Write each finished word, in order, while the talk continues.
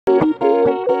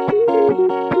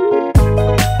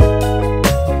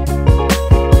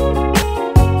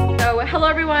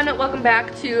welcome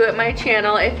back to my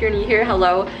channel. If you're new here,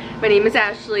 hello. My name is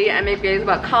Ashley. I make videos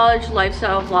about college,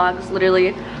 lifestyle, vlogs,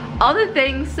 literally all the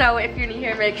things. So if you're new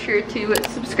here, make sure to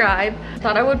subscribe.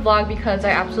 Thought I would vlog because I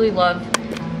absolutely love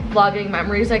vlogging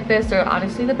memories like this. They're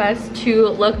honestly the best to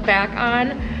look back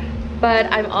on.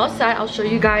 But I'm all set. I'll show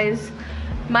you guys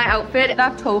my outfit in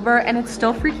October, and it's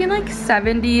still freaking like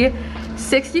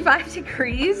 65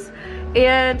 degrees.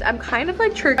 And I'm kind of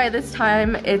like church by this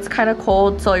time. It's kind of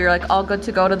cold, so you're like all good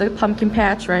to go to the pumpkin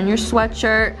patch, wearing your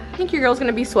sweatshirt. I think your girl's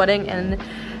gonna be sweating in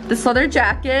this leather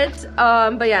jacket.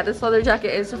 But yeah, this leather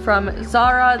jacket is from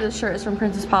Zara. This shirt is from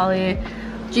Princess Polly.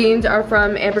 Jeans are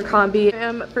from Abercrombie. I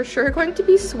am for sure going to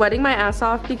be sweating my ass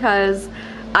off because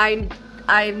I'm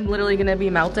literally gonna be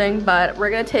melting, but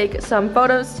we're gonna take some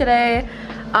photos today.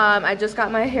 I just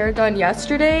got my hair done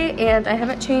yesterday and I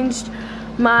haven't changed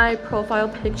my profile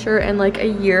picture in like a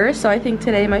year, so I think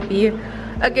today might be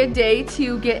a good day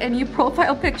to get a new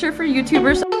profile picture for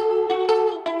YouTubers.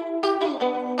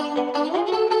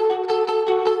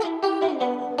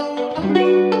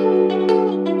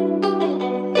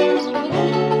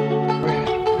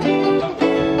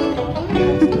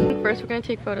 First we're gonna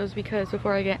take photos because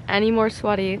before I get any more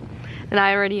sweaty than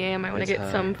I already am, I want to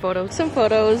get some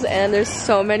photos, and there's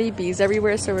so many bees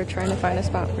everywhere, so we're trying to find a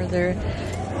spot where there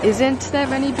isn't that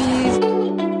many bees.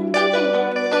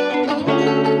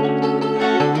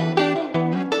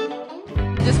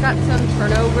 Just got some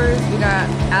turnovers. We got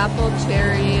apple,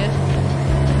 cherry.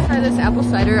 Try this apple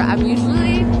cider. I'm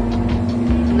usually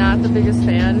not the biggest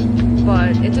fan,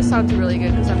 but it just sounds really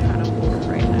good because I'm kind of bored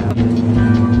right now.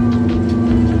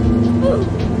 Ooh,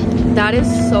 that is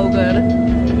so good.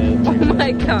 Oh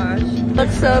my gosh.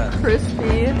 Looks so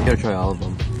crispy. You gotta try all of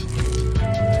them.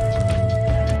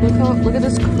 Look at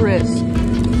this crisp.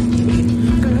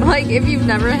 Like, if you've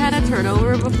never had a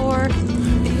turnover before,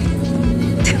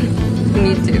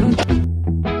 me too.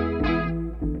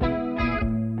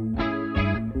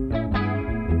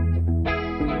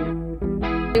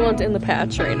 Anyone's in the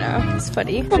patch right now. It's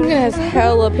funny. Pumpkin has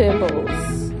hella pimples.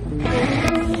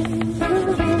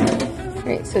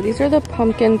 Alright, so these are the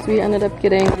pumpkins we ended up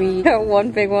getting. We got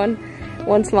one big one,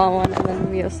 one small one, and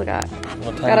then we also got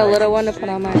a little one to put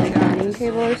on my like dining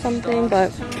table or something.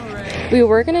 But we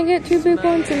were gonna get two big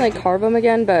ones and like carve them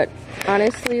again, but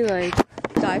honestly, like,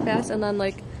 die fast, and then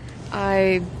like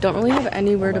I don't really have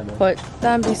anywhere to put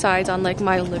them besides on like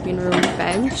my living room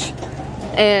bench,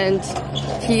 and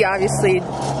he obviously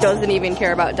doesn't even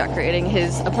care about decorating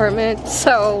his apartment,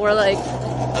 so we're like,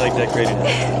 I like decorating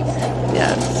it.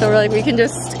 yeah, so we're like, we can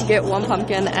just get one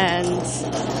pumpkin and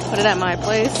put it at my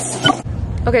place.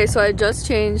 Okay, so I just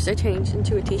changed. I changed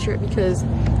into a t-shirt because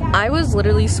I was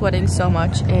literally sweating so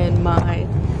much in my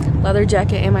leather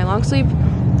jacket and my long sleeve.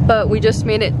 But we just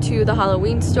made it to the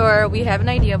Halloween store. We have an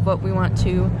idea of what we want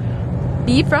to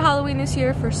be for Halloween this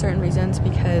year for certain reasons,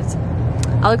 because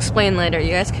I'll explain later.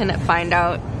 You guys can find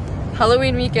out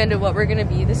Halloween weekend of what we're gonna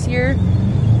be this year.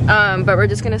 But we're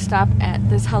just gonna stop at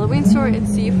this Halloween store and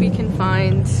see if we can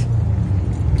find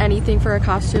anything for our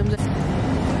costumes. It's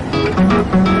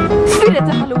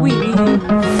a Halloween.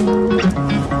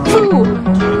 Ooh.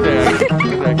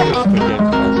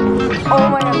 Oh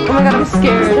my god, I'm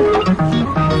scared.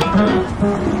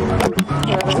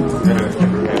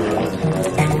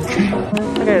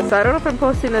 Okay, so I don't know if I'm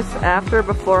posting this after or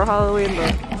before Halloween,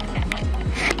 but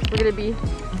we're gonna be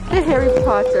the Harry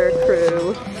Potter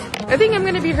crew. I think I'm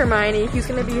gonna be Hermione, he's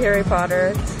gonna be Harry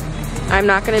Potter. I'm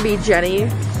not gonna be Jenny.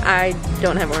 I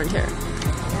don't have orange hair.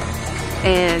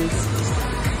 And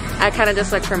I kind of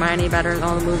just like Hermione better in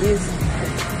all the movies.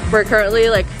 We're currently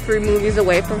like 3 movies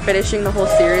away from finishing the whole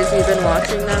series. We've been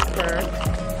watching that for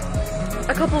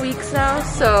a couple weeks now,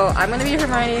 so I'm gonna be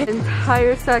Hermione.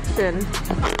 Entire section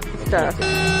stuff.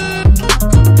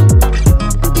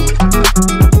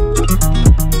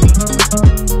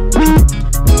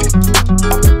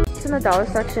 It's in the dollar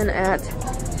section at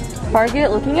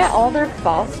Target. Looking at all their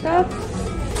fall stuff,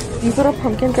 these little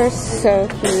pumpkins are so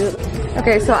cute.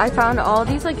 Okay, so I found all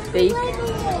these like fake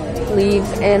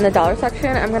leaves in the dollar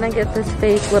section. I'm gonna get this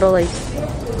fake little like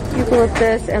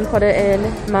eucalyptus and put it in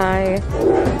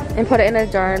a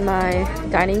jar in my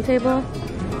dining table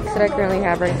that I currently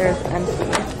have right there. It's empty.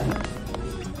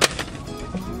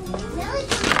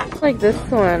 Like this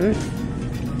one.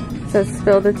 It says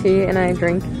spill the tea and I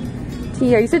drink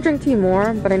tea. I used to drink tea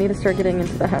more, but I need to start getting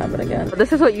into the habit again.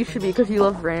 This is what you should be because you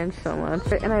love ranch so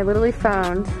much. And I literally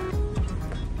found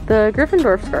the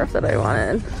Gryffindor scarf that I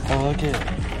wanted. Oh, look at it.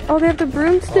 Oh, they have the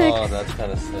broomsticks. Oh, that's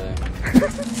kind of sick.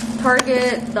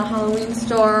 Target, the Halloween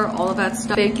store, all of that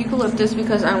stuff. Fake eucalyptus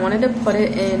because I wanted to put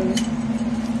it in.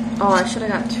 Oh, I should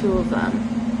have got 2 of them.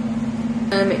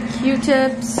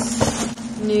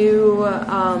 Q-tips, new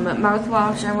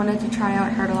mouthwash I wanted to try out. I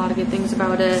heard a lot of good things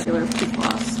about it. Lip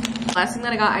gloss. Last thing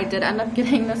that I got, I did end up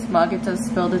getting this mug. It says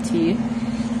Spill the Tea.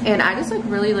 And I just like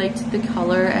really liked the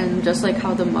color and just like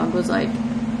how the mug was like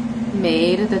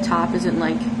made. The top isn't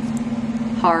like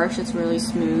harsh, it's really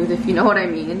smooth, if you know what I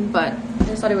mean. But I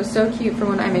just thought it was so cute for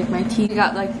when I make my tea. We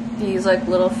got like these like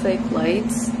little fake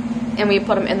lights and we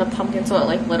put them in the pumpkin so it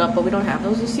like lit up, but we don't have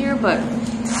those this year. But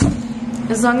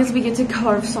as long as we get to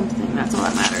carve something, that's all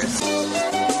that matters.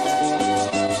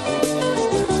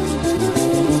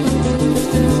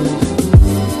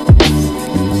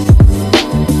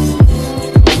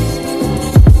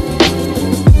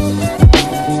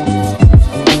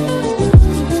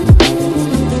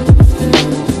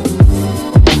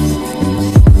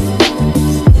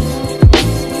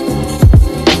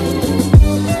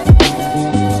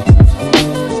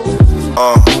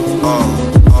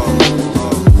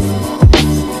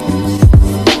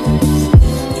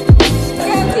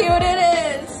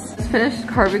 Finished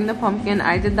carving the pumpkin.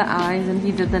 I did the eyes and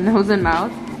he did the nose and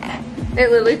mouth.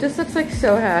 It literally just looks like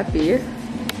so happy.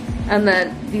 And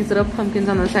then these little pumpkins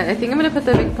on the side. I think I'm gonna put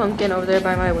the big pumpkin over there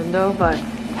by my window, but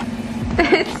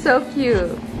it's so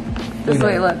cute. This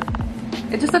way, look.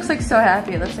 It just looks like so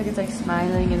happy. It looks like it's like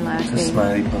smiling and laughing. It's a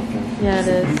smiley pumpkin. Yeah, it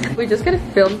is. We just got a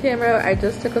film camera. I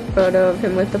just took a photo of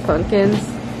him with the pumpkins.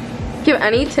 If you have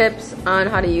any tips on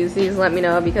how to use these, let me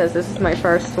know, because this is my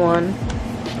first one.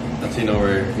 That's, you know,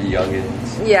 we're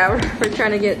youngins. Yeah, we're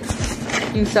trying to get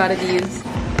use out of these.